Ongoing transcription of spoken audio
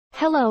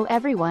Hello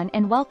everyone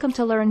and welcome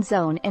to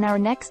LearnZone in our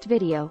next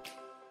video.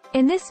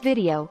 In this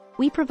video,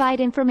 we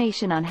provide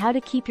information on how to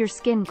keep your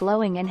skin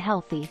glowing and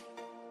healthy.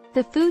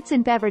 The foods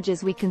and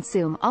beverages we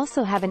consume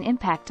also have an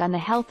impact on the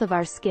health of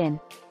our skin,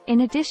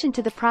 in addition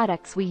to the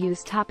products we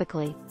use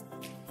topically.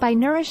 By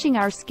nourishing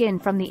our skin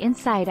from the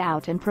inside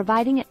out and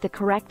providing it the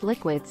correct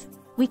liquids,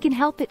 we can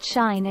help it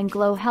shine and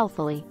glow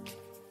healthily.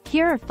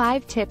 Here are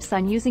 5 tips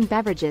on using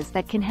beverages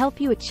that can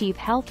help you achieve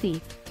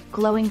healthy,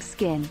 glowing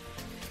skin.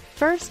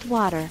 First,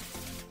 water.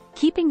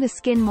 Keeping the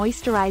skin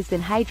moisturized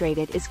and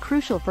hydrated is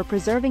crucial for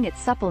preserving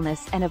its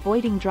suppleness and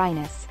avoiding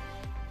dryness.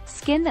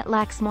 Skin that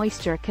lacks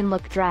moisture can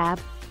look drab,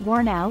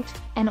 worn out,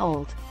 and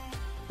old.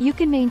 You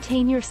can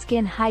maintain your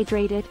skin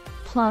hydrated,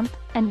 plump,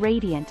 and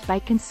radiant by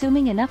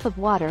consuming enough of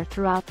water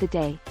throughout the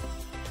day.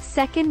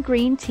 Second,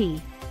 green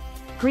tea.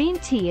 Green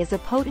tea is a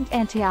potent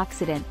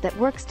antioxidant that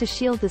works to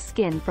shield the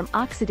skin from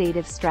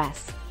oxidative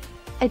stress.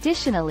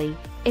 Additionally,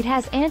 it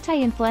has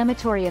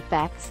anti-inflammatory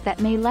effects that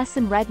may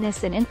lessen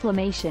redness and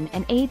inflammation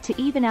and aid to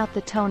even out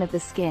the tone of the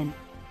skin.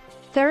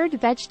 Third,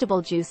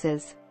 vegetable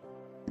juices.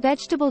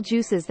 Vegetable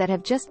juices that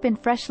have just been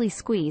freshly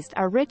squeezed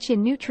are rich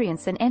in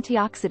nutrients and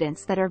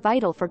antioxidants that are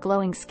vital for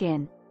glowing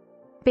skin.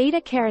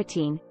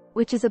 Beta-carotene,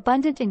 which is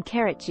abundant in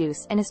carrot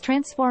juice and is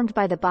transformed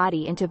by the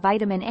body into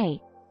vitamin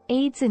A,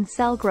 aids in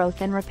cell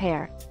growth and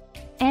repair.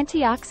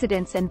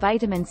 Antioxidants and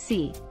vitamin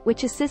C,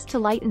 which assist to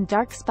lighten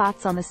dark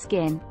spots on the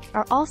skin,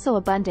 are also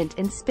abundant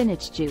in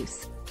spinach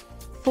juice.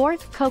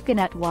 Fourth,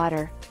 coconut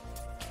water.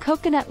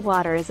 Coconut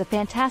water is a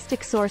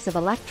fantastic source of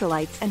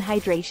electrolytes and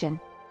hydration.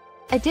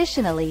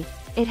 Additionally,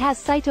 it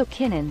has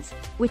cytokinins,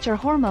 which are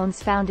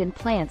hormones found in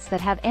plants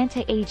that have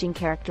anti-aging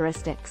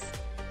characteristics.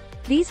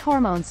 These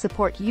hormones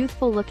support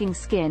youthful-looking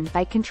skin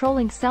by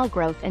controlling cell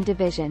growth and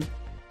division.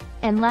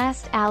 And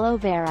last, aloe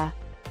vera.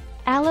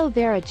 Aloe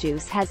vera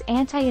juice has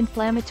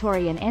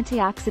anti-inflammatory and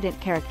antioxidant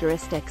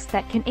characteristics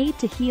that can aid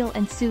to heal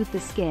and soothe the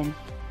skin.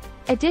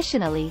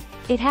 Additionally,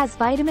 it has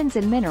vitamins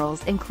and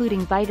minerals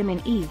including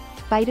vitamin E,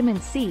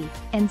 vitamin C,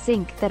 and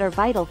zinc that are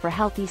vital for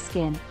healthy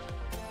skin.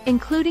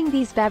 Including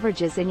these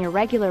beverages in your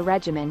regular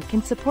regimen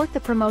can support the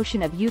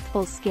promotion of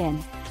youthful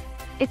skin.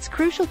 It's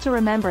crucial to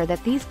remember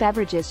that these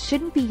beverages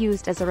shouldn't be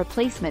used as a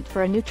replacement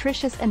for a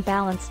nutritious and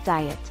balanced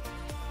diet.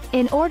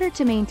 In order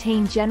to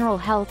maintain general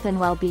health and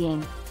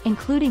well-being,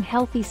 including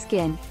healthy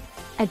skin,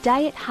 a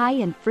diet high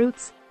in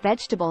fruits,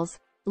 vegetables,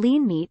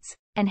 lean meats,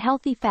 and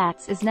healthy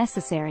fats is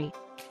necessary.